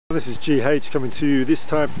This is GH coming to you this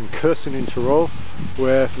time from Kössen in Tirol,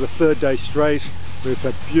 where for the third day straight we've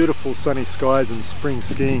had beautiful sunny skies and spring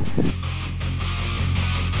skiing.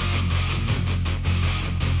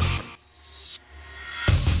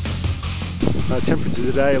 Temperature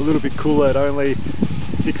today a little bit cooler at only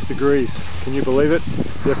 6 degrees. Can you believe it?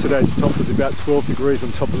 Yesterday's top was about 12 degrees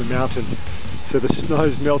on top of the mountain. So the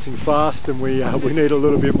snow's melting fast and we need a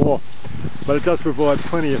little bit more. But it does provide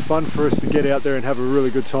plenty of fun for us to get out there and have a really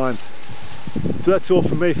good time. So that's all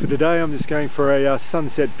from me for today. I'm just going for a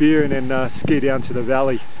sunset beer and then ski down to the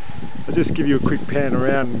valley. I'll just give you a quick pan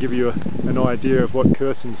around and give you an idea of what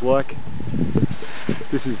Kössen's like.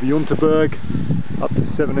 This is the Unterberg, up to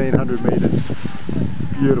 1700 meters.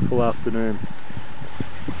 Beautiful afternoon.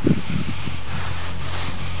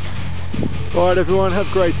 Alright everyone, have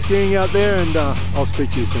great skiing out there and I'll speak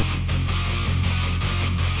to you soon.